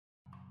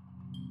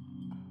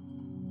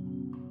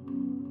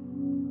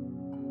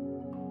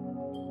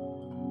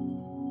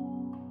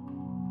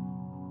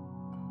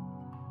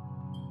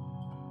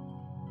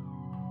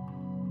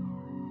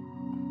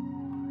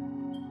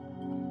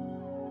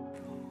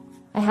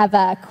I have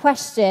a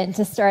question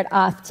to start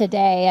off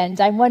today, and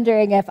I'm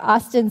wondering if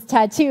Austin's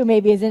tattoo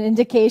maybe is an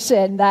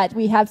indication that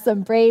we have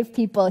some brave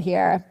people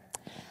here.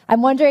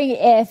 I'm wondering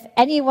if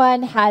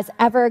anyone has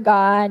ever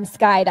gone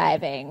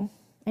skydiving.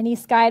 Any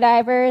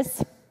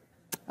skydivers?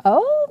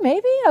 Oh,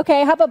 maybe?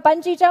 Okay, how about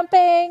bungee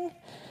jumping?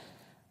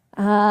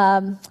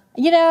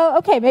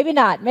 Okay, maybe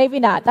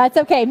not. That's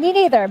okay. Me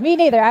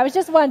neither. I was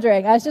just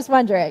wondering.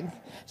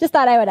 Just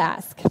thought I would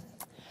ask.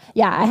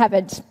 Yeah, I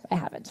haven't.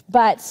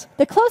 But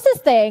the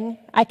closest thing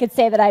I could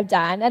say that I've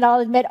done, and I'll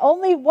admit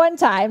only one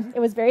time, it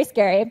was very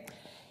scary,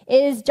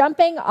 is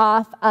jumping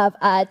off of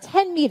a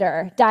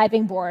 10-meter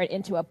diving board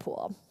into a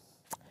pool.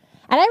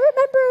 And I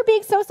remember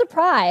being so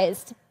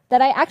surprised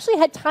that I actually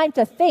had time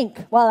to think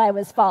while I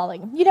was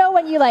falling. You know,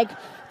 when you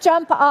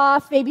jump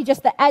off maybe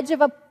just the edge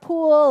of a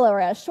pool or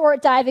a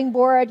short diving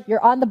board,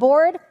 you're on the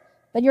board,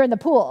 then you're in the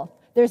pool.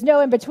 There's no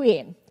in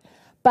between.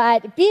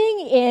 But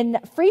being in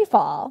free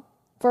fall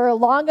for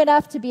long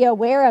enough to be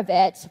aware of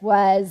it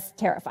was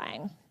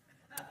terrifying.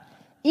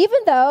 Even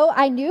though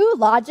I knew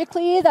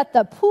logically that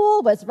the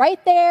pool was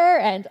right there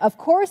and, of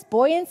course,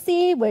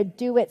 buoyancy would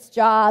do its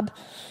job,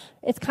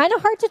 it's kind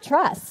of hard to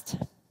trust.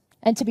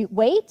 And to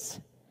wait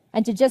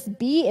and to just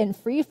be in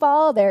free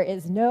fall, there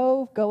is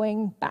no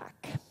going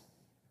back.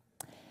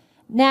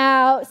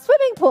 Now,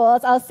 swimming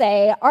pools, I'll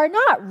say, are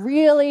not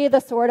really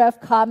the sort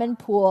of common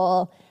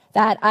pool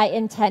that I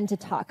intend to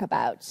talk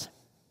about.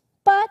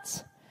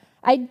 But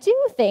I do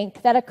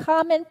think that a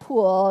common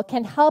pool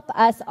can help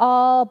us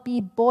all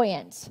be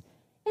buoyant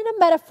in a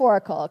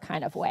metaphorical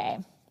kind of way.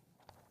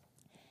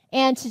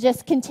 And to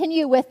just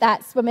continue with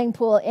that swimming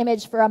pool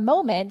image for a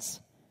moment,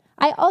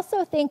 I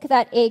also think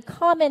that a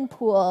common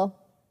pool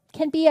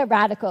can be a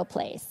radical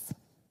place.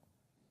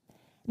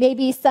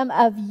 Maybe some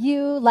of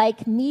you,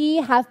 like me,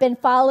 have been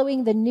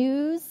following the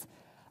news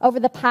over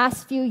the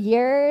past few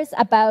years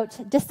about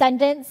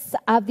descendants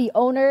of the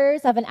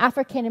owners of an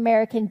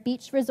African-American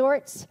beach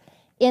resort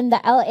in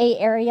the LA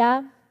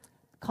area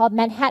called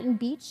Manhattan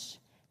Beach.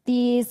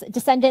 These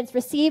descendants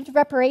received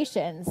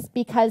reparations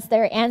because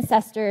their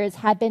ancestors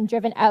had been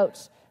driven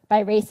out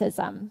by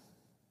racism.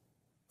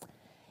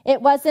 It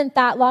wasn't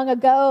that long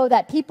ago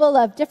that people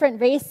of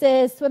different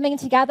races swimming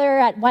together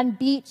at one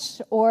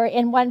beach or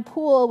in one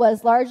pool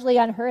was largely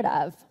unheard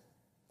of.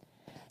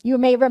 You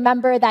may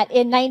remember that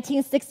in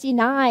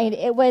 1969,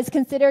 it was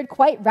considered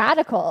quite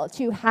radical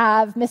to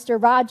have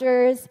Mr.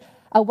 Rogers,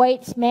 a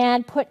white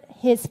man, put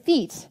his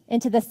feet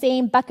into the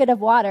same bucket of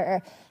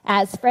water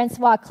as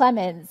Francois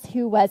Clemens,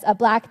 who was a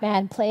black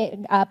man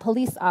playing a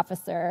police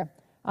officer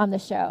on the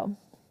show.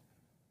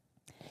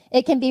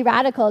 It can be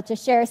radical to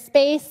share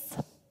space,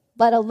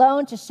 let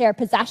alone to share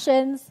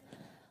possessions,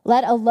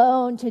 let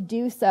alone to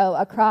do so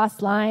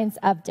across lines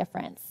of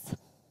difference.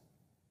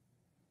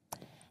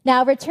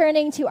 Now,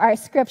 returning to our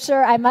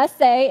scripture, I must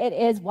say it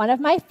is one of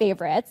my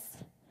favorites,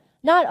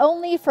 not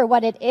only for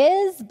what it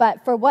is,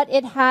 but for what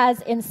it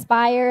has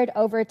inspired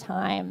over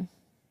time.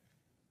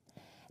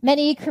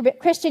 Many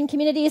Christian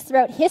communities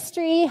throughout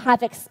history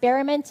have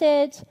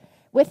experimented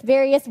with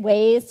various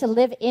ways to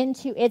live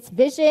into its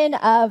vision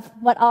of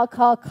what I'll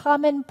call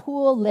common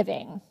pool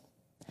living,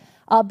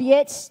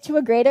 albeit to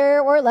a greater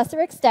or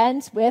lesser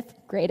extent with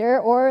greater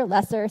or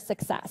lesser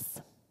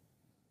success.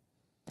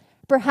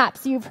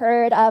 Perhaps you've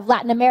heard of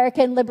Latin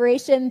American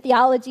liberation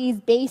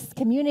theology's base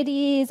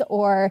communities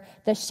or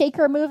the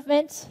Shaker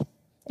movement.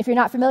 If you're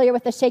not familiar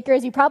with the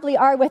Shakers, you probably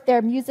are with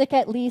their music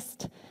at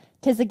least.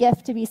 'Tis a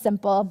gift to be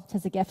simple,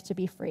 'tis a gift to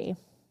be free.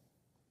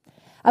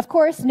 Of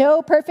course,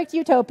 no perfect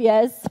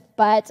utopias,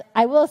 but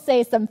I will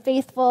say some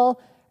faithful,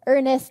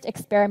 earnest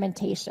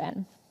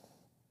experimentation.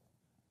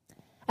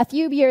 A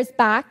few years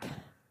back,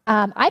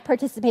 I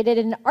participated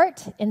in an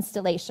art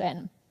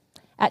installation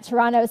at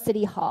Toronto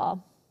City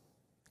Hall.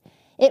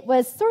 It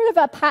was sort of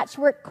a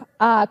patchwork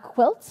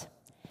quilt,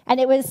 and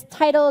it was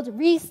titled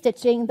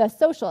Restitching the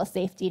Social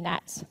Safety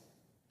Net.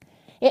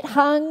 It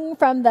hung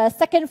from the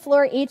second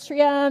floor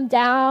atrium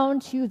down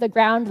to the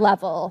ground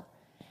level,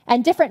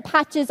 and different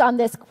patches on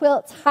this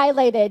quilt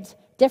highlighted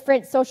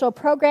different social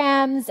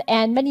programs,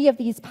 and many of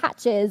these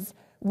patches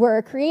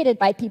were created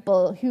by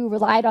people who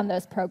relied on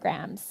those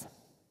programs.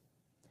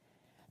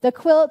 The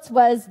quilt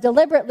was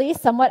deliberately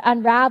somewhat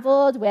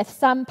unraveled, with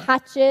some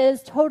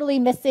patches totally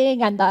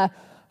missing and the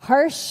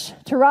harsh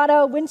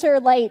Toronto winter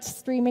light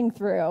streaming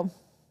through.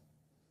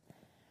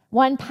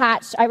 One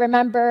patch, I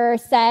remember,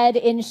 said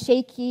in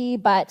shaky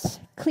but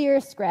clear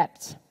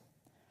script,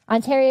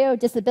 Ontario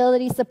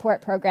Disability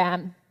Support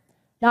Program,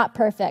 not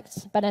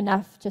perfect, but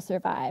enough to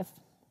survive.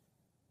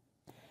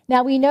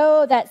 Now, we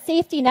know that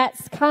safety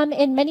nets come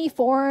in many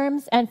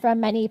forms and from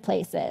many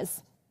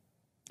places.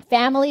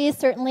 Families,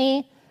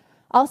 certainly,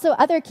 also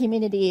other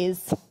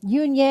communities,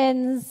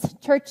 unions,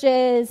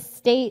 churches,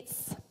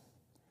 states.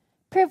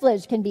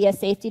 Privilege can be a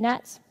safety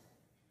net.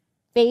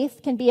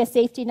 Faith can be a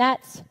safety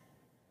net,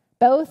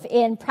 both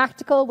in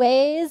practical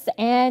ways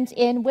and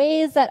in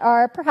ways that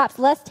are perhaps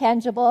less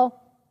tangible,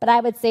 but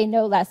I would say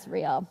no less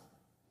real.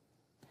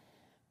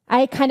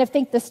 I kind of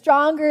think the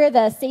stronger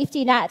the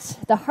safety net,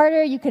 the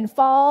harder you can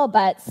fall,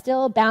 but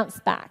still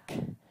bounce back.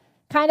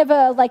 Kind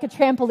of like a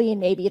trampoline,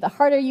 maybe. The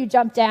harder you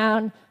jump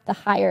down, the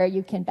higher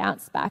you can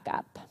bounce back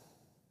up.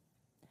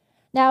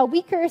 Now,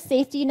 weaker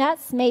safety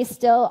nets may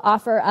still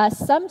offer us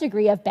some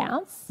degree of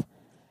bounce,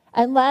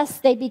 unless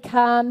they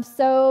become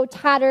so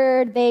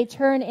tattered they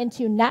turn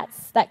into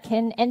nets that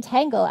can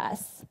entangle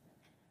us,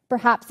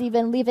 perhaps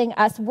even leaving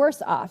us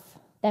worse off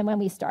than when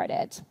we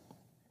started.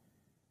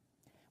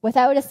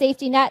 Without a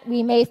safety net,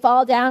 we may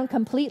fall down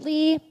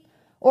completely,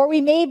 or we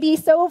may be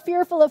so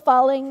fearful of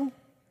falling,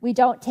 we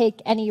don't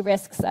take any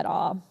risks at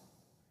all.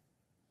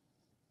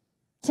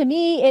 To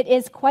me, it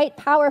is quite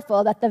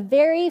powerful that the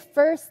very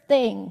first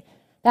thing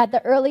that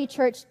the early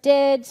church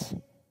did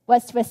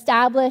was to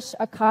establish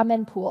a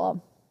common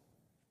pool.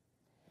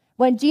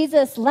 When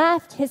Jesus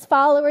left, his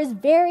followers'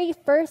 very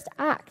first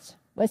act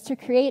was to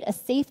create a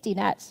safety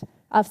net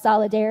of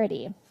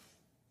solidarity.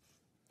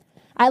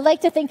 I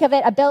like to think of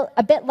it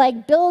a bit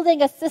like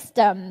building a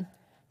system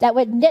that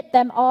would knit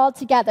them all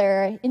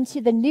together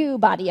into the new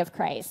body of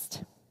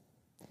Christ,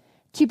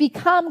 to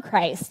become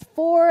Christ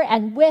for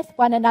and with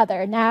one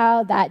another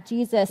now that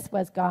Jesus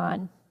was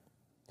gone.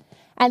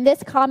 And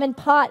this common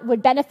pot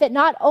would benefit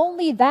not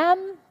only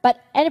them, but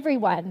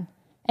everyone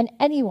and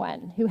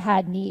anyone who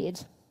had need.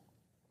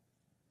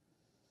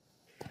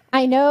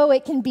 I know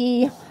it can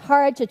be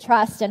hard to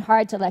trust and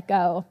hard to let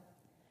go.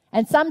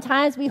 And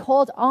sometimes we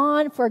hold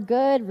on for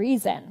good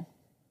reason.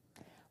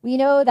 We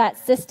know that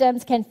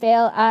systems can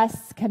fail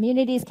us,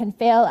 communities can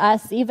fail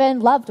us, even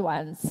loved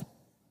ones.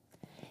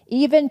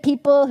 Even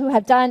people who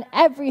have done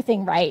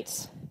everything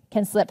right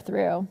can slip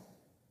through.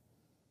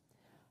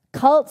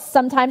 Cults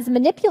sometimes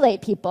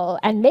manipulate people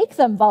and make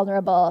them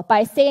vulnerable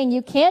by saying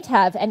you can't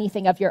have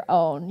anything of your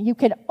own. You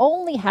can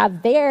only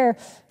have their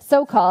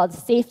so-called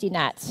safety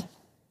net.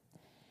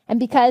 And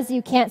because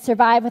you can't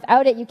survive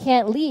without it, you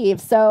can't leave.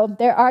 So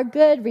there are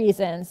good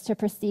reasons to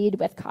proceed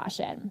with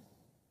caution.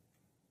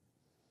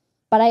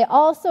 But I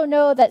also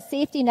know that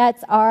safety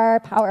nets are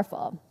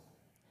powerful.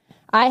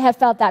 I have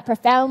felt that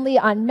profoundly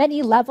on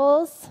many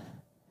levels.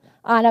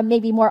 On a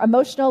maybe more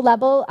emotional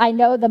level, I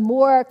know the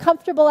more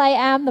comfortable I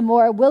am, the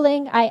more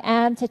willing I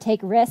am to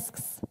take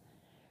risks.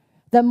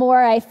 The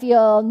more I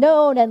feel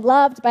known and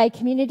loved by a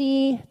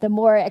community, the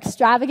more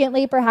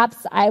extravagantly perhaps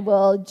I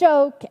will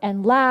joke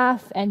and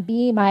laugh and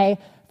be my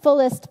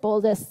fullest,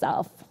 boldest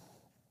self.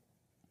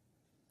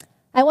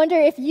 I wonder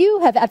if you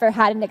have ever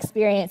had an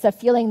experience of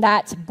feeling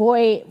that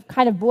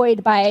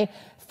buoyed by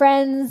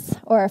friends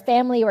or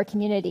family or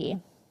community.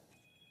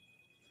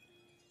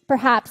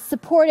 Perhaps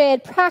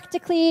supported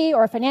practically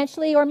or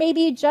financially, or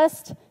maybe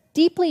just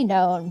deeply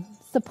known,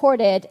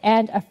 supported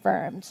and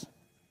affirmed.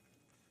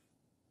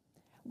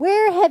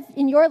 Where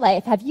in your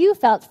life have you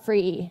felt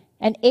free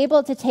and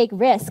able to take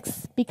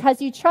risks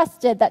because you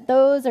trusted that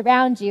those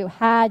around you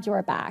had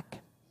your back?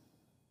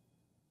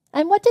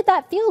 And what did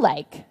that feel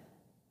like?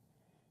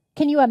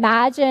 Can you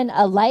imagine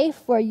a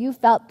life where you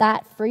felt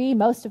that free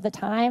most of the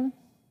time?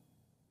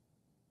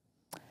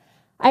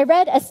 I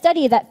read a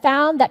study that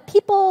found that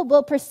people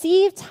will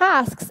perceive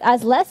tasks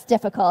as less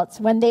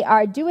difficult when they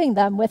are doing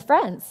them with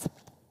friends.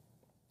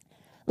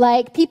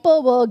 Like,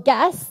 people will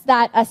guess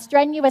that a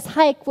strenuous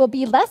hike will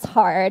be less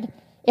hard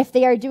if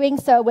they are doing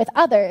so with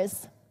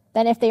others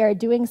than if they are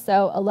doing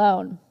so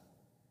alone.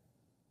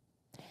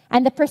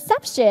 And the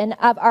perception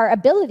of our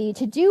ability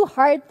to do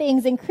hard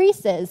things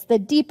increases the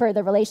deeper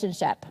the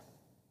relationship.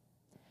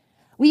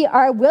 We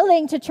are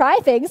willing to try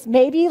things,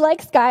 maybe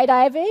like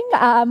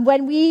skydiving,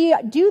 when we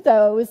do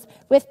those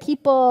with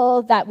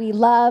people that we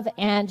love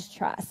and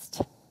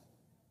trust.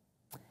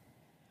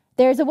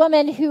 There's a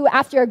woman who,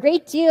 after a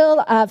great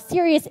deal of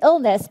serious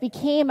illness,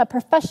 became a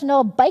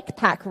professional bike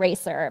pack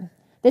racer.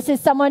 This is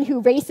someone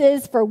who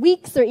races for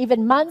weeks or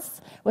even months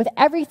with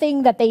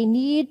everything that they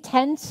need,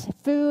 tent,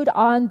 food,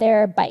 on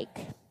their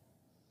bike.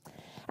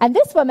 And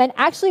this woman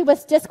actually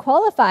was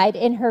disqualified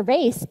in her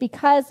race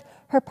because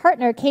her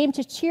partner came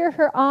to cheer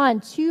her on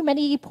too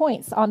many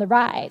points on the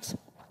ride.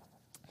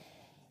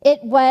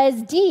 It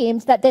was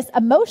deemed that this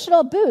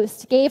emotional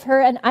boost gave her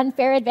an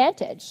unfair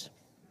advantage.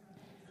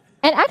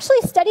 And actually,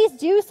 studies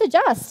do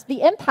suggest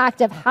the impact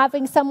of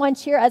having someone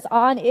cheer us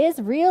on is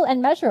real and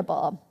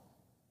measurable.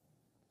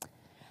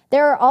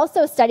 There are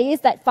also studies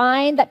that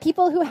find that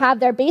people who have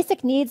their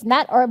basic needs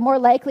met are more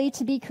likely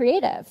to be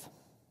creative.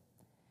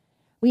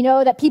 We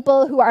know that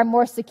people who are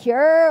more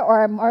secure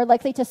or are more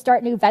likely to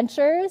start new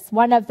ventures,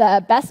 one of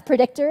the best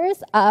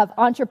predictors of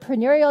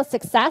entrepreneurial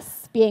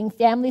success being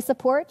family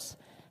support,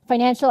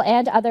 financial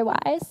and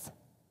otherwise.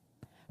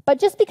 But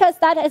just because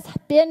that has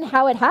been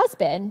how it has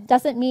been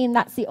doesn't mean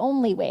that's the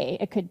only way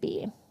it could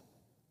be.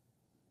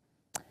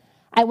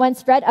 I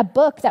once read a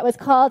book that was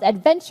called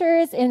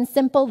Adventures in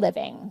Simple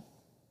Living.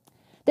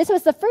 This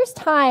was the first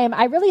time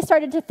I really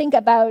started to think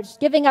about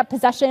giving up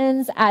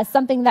possessions as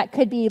something that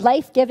could be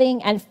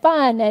life-giving and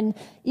fun and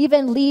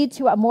even lead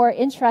to a more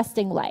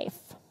interesting life.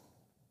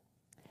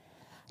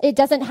 It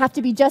doesn't have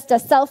to be just a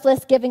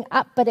selfless giving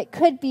up, but it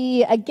could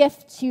be a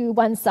gift to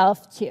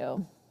oneself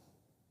too.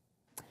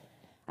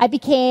 I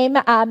became,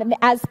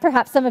 as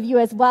perhaps some of you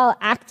as well,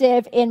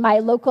 active in my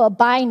local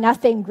Buy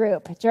Nothing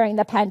group during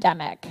the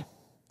pandemic.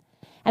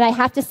 And I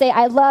have to say,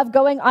 I love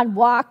going on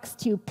walks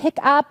to pick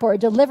up or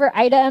deliver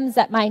items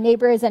that my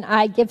neighbors and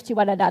I give to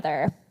one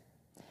another.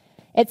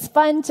 It's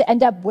fun to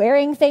end up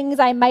wearing things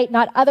I might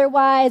not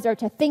otherwise, or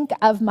to think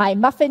of my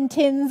muffin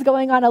tins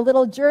going on a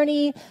little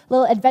journey,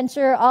 little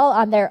adventure all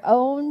on their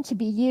own to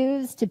be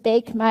used to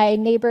bake my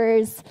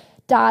neighbor's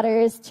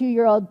daughter's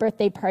 2-year-old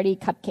birthday party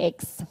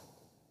cupcakes.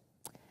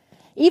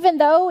 Even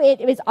though it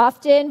is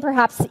often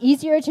perhaps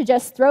easier to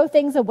just throw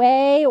things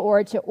away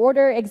or to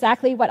order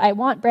exactly what I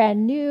want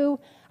brand new,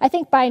 I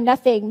think Buy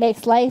Nothing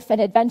makes life an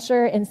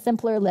adventure in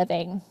simpler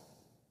living.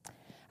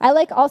 I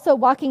like also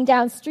walking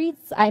down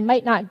streets I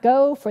might not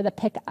go for the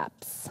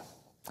pickups.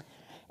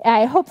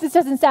 I hope this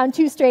doesn't sound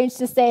too strange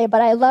to say,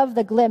 but I love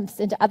the glimpse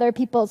into other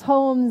people's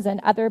homes and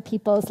other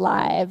people's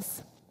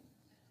lives.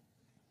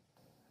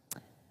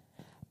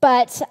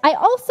 But I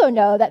also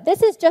know that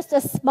this is just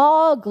a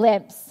small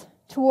glimpse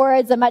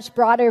towards a much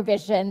broader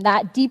vision,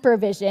 that deeper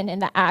vision in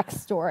the Acts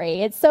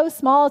story. It's so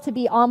small to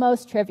be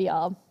almost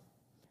trivial.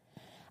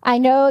 I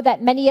know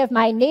that many of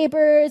my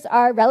neighbors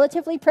are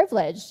relatively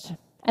privileged,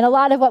 and a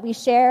lot of what we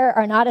share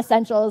are not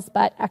essentials,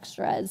 but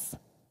extras.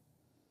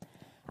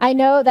 I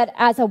know that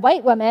as a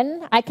white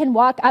woman, I can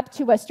walk up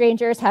to a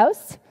stranger's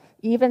house,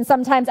 even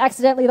sometimes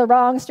accidentally the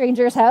wrong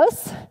stranger's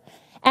house,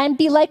 and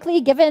be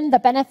likely given the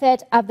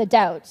benefit of the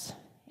doubt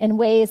in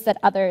ways that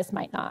others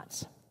might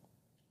not.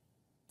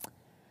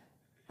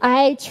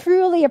 I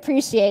truly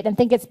appreciate and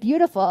think it's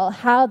beautiful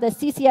how the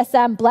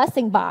CCSM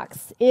blessing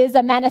box is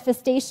a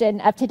manifestation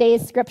of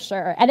today's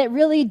scripture, and it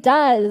really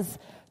does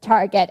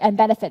target and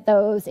benefit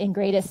those in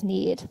greatest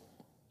need.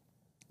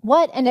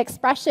 What an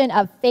expression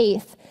of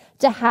faith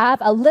to have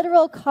a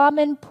literal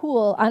common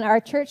pool on our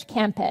church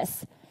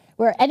campus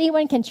where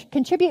anyone can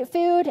contribute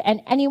food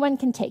and anyone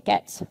can take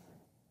it.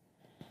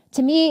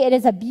 To me, it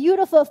is a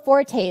beautiful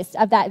foretaste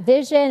of that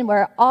vision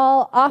where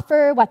all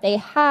offer what they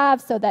have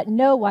so that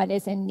no one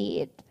is in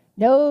need,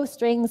 no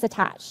strings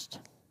attached.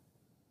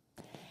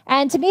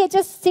 And to me, it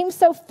just seems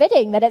so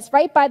fitting that it's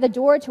right by the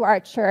door to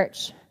our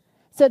church,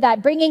 so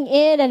that bringing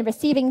in and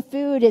receiving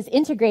food is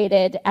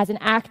integrated as an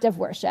act of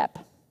worship.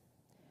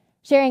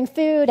 Sharing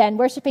food and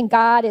worshiping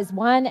God is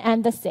one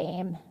and the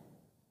same.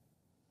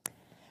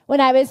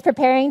 When I was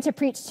preparing to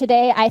preach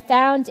today, I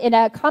found in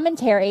a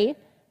commentary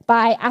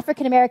by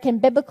African-American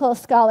biblical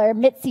scholar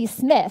Mitzi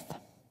Smith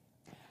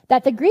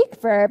that the Greek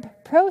verb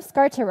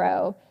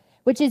proskartero,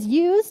 which is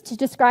used to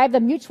describe the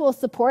mutual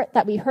support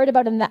that we heard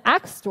about in the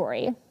Acts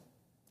story,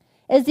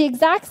 is the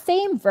exact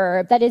same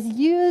verb that is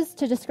used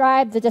to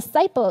describe the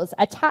disciples'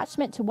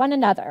 attachment to one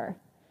another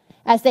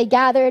as they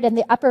gathered in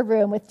the upper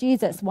room with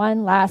Jesus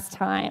one last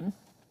time.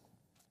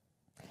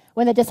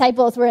 When the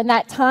disciples were in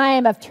that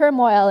time of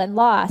turmoil and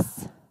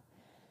loss,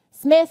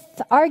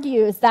 Smith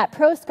argues that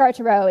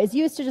proskartero is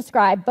used to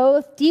describe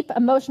both deep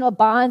emotional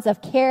bonds of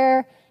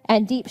care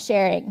and deep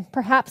sharing,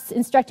 perhaps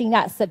instructing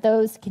us that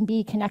those can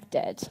be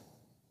connected.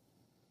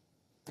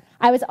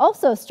 I was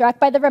also struck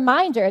by the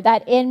reminder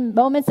that in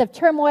moments of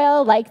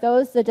turmoil like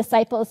those the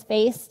disciples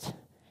faced,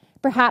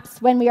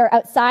 perhaps when we are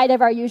outside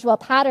of our usual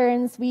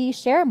patterns, we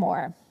share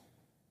more.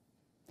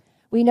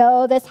 We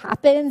know this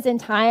happens in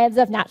times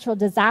of natural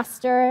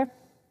disaster.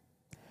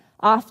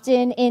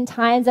 Often in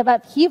times of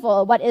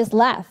upheaval, what is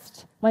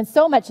left, when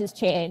so much has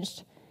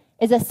changed,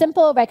 is a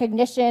simple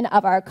recognition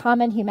of our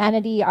common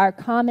humanity, our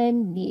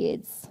common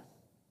needs.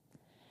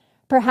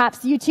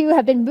 Perhaps you too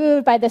have been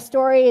moved by the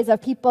stories of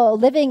people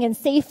living in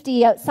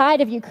safety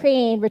outside of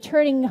Ukraine,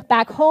 returning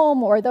back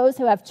home, or those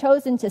who have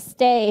chosen to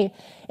stay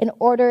in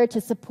order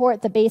to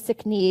support the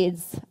basic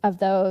needs of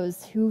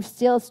those who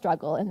still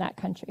struggle in that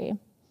country.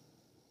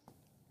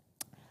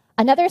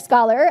 Another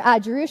scholar,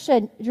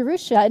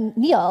 Jerusha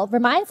Neal,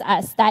 reminds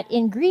us that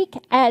in Greek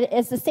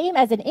is the same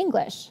as in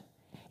English,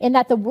 in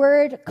that the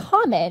word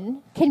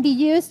common can be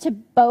used to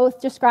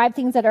both describe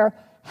things that are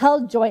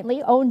held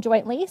jointly, owned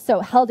jointly, so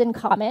held in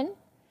common,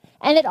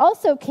 and it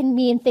also can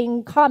mean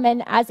thing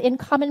common as in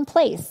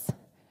commonplace,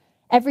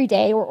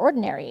 everyday or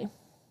ordinary.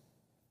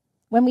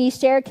 When we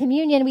share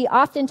communion, we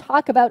often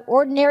talk about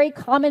ordinary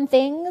common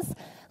things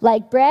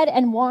like bread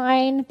and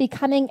wine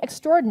becoming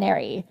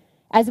extraordinary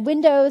as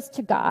windows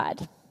to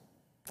God.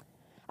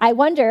 I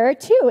wonder,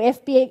 too,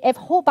 if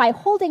by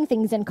holding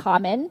things in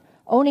common,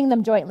 owning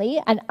them jointly,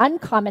 an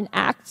uncommon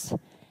act,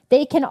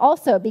 they can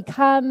also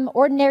become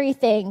ordinary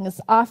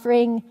things,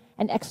 offering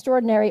an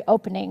extraordinary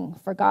opening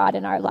for God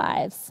in our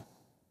lives.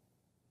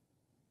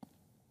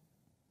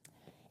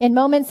 In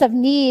moments of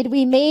need,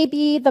 we may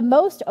be the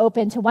most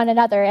open to one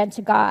another and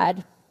to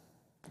God.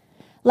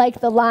 Like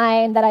the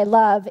line that I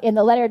love in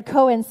the Leonard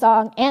Cohen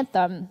song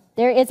Anthem,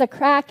 there is a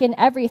crack in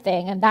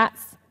everything, and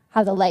that's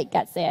how the light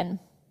gets in.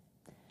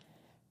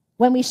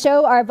 When we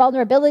show our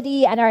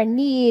vulnerability and our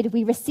need,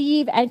 we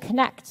receive and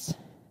connect.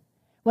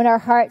 When our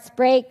hearts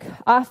break,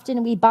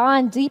 often we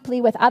bond deeply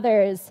with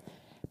others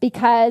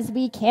because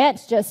we can't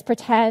just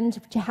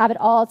pretend to have it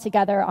all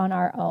together on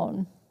our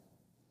own.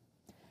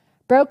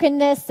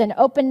 Brokenness and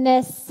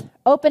openness,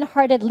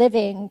 open-hearted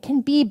living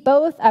can be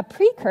both a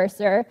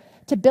precursor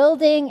to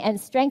building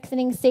and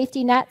strengthening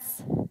safety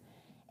nets,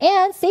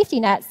 and safety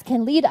nets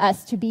can lead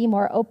us to be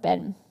more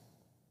open.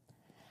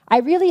 I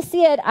really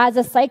see it as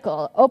a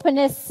cycle: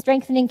 openness,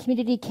 strengthening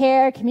community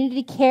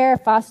care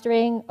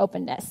fostering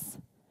openness.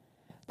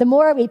 The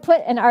more we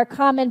put in our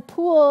common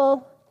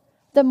pool,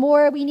 the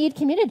more we need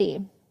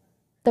community.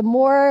 The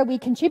more we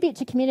contribute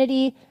to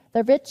community,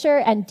 the richer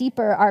and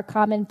deeper our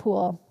common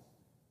pool.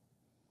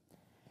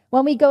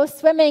 When we go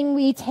swimming,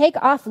 we take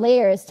off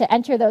layers to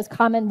enter those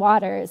common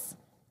waters.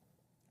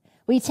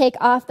 We take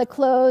off the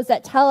clothes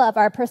that tell of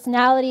our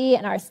personality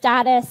and our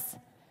status.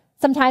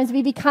 Sometimes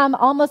we become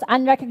almost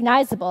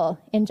unrecognizable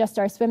in just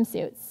our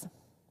swimsuits.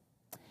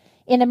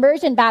 In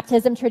immersion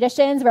baptism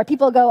traditions, where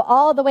people go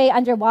all the way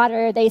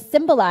underwater, they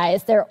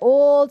symbolize their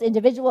old,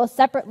 individual,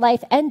 separate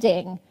life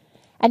ending,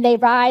 and they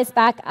rise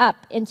back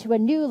up into a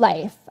new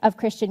life of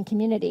Christian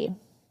community.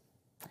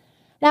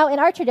 Now, in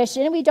our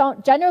tradition, we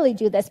don't generally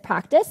do this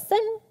practice,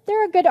 and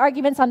there are good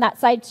arguments on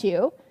that side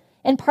too,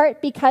 in part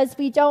because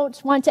we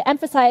don't want to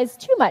emphasize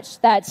too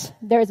much that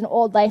there's an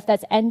old life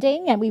that's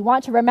ending, and we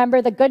want to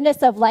remember the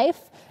goodness of life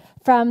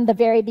from the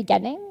very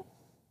beginning.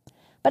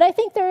 But I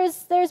think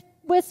there's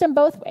wisdom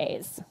both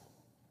ways.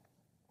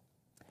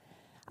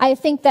 I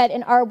think that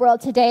in our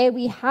world today,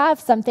 we have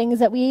some things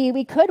that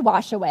we could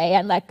wash away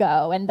and let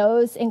go, and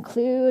those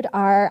include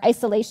our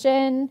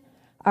isolation,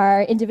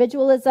 our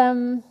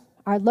individualism,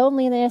 our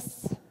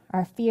loneliness,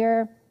 our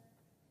fear.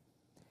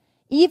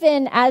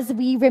 Even as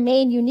we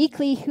remain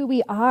uniquely who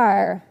we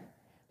are,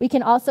 we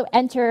can also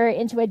enter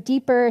into a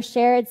deeper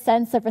shared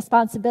sense of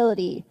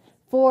responsibility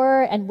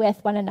for and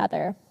with one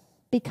another,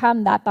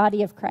 become that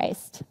body of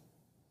Christ.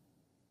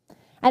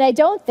 And I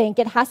don't think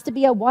it has to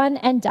be a one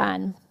and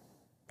done.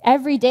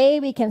 Every day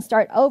we can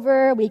start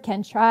over, we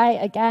can try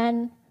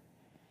again.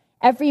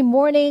 Every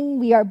morning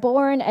we are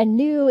born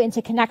anew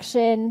into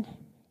connection.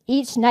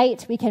 Each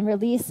night we can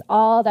release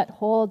all that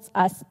holds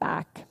us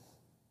back.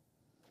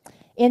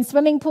 In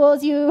swimming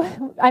pools,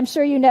 I'm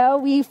sure you know,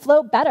 we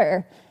float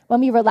better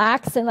when we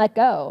relax and let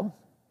go.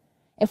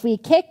 If we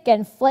kick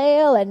and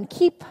flail and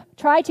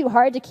try too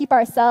hard to keep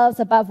ourselves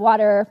above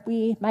water,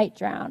 we might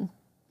drown.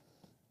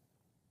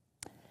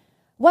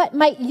 What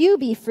might you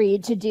be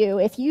freed to do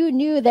if you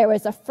knew there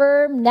was a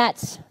firm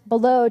net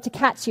below to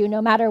catch you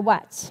no matter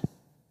what?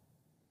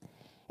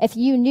 If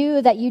you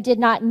knew that you did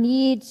not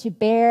need to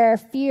bear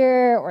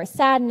fear or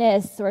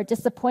sadness or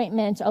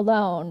disappointment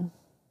alone?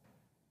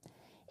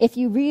 If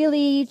you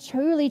really,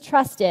 truly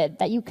trusted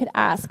that you could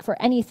ask for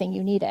anything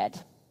you needed?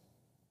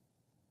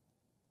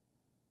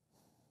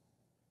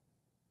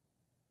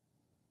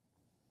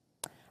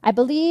 I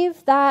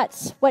believe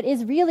that what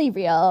is really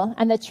real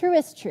and the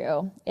truest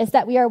true is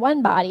that we are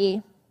one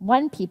body,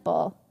 one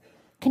people,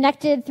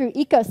 connected through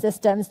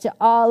ecosystems to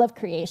all of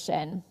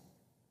creation.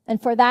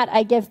 And for that,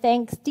 I give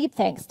thanks, deep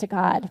thanks to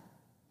God.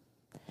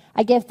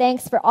 I give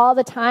thanks for all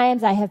the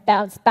times I have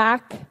bounced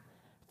back,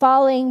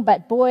 falling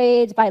but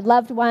buoyed by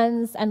loved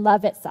ones and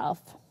love itself.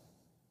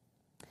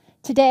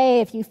 Today,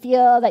 if you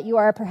feel that you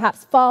are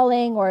perhaps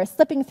falling or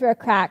slipping through a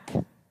crack,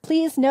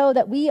 please know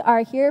that we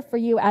are here for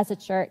you as a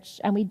church,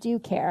 and we do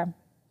care.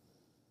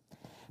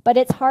 But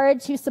it's hard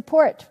to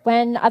support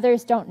when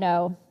others don't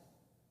know.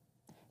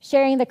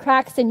 Sharing the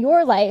cracks in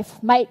your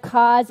life might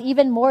cause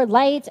even more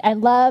light and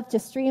love to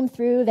stream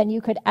through than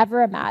you could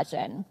ever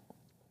imagine.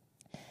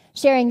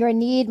 Sharing your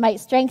need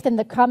might strengthen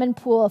the common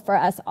pool for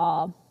us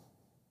all.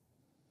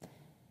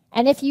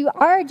 And if you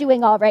are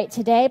doing all right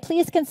today,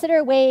 please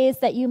consider ways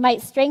that you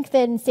might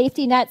strengthen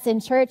safety nets in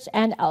church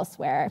and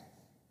elsewhere.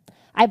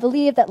 I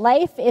believe that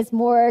life is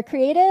more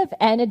creative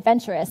and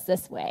adventurous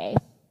this way.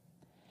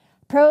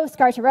 Pro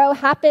Scartero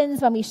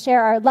happens when we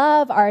share our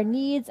love, our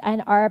needs,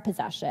 and our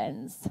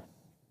possessions.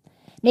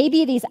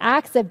 Maybe these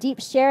acts of deep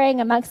sharing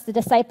amongst the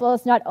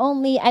disciples not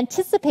only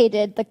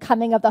anticipated the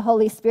coming of the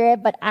Holy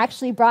Spirit, but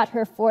actually brought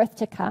her forth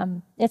to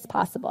come. It's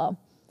possible.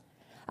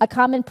 A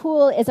common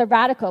pool is a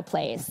radical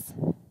place.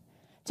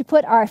 To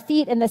put our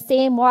feet in the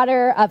same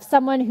water of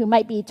someone who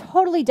might be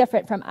totally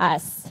different from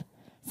us,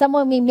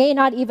 someone we may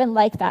not even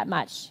like that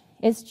much,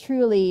 is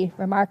truly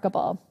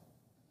remarkable.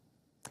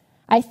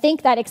 I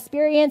think that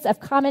experience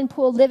of common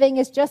pool living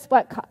is just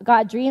what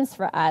God dreams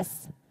for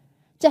us,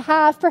 to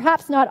have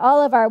perhaps not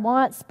all of our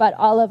wants, but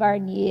all of our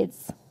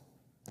needs.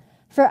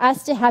 For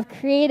us to have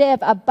creative,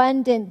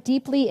 abundant,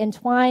 deeply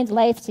entwined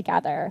life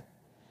together.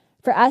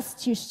 For us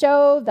to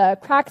show the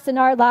cracks in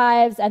our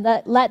lives and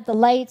let the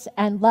light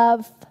and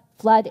love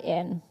flood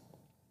in.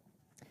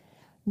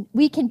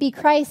 We can be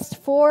Christ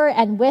for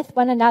and with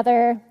one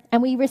another,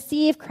 and we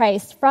receive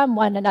Christ from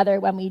one another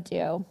when we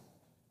do.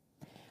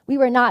 We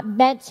were not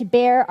meant to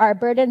bear our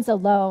burdens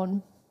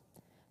alone.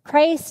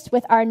 Christ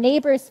with our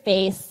neighbor's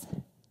face,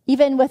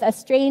 even with a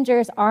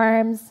stranger's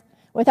arms,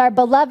 with our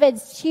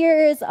beloved's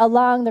cheers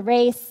along the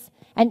race,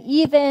 and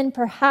even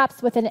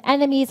perhaps with an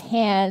enemy's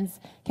hands,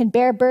 can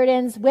bear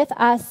burdens with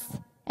us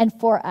and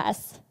for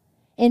us,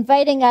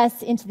 inviting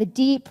us into the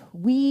deep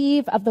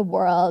weave of the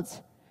world,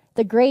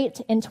 the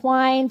great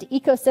entwined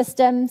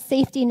ecosystem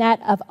safety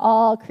net of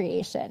all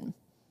creation.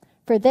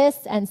 For this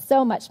and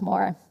so much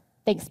more,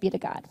 thanks be to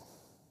God.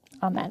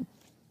 Amen.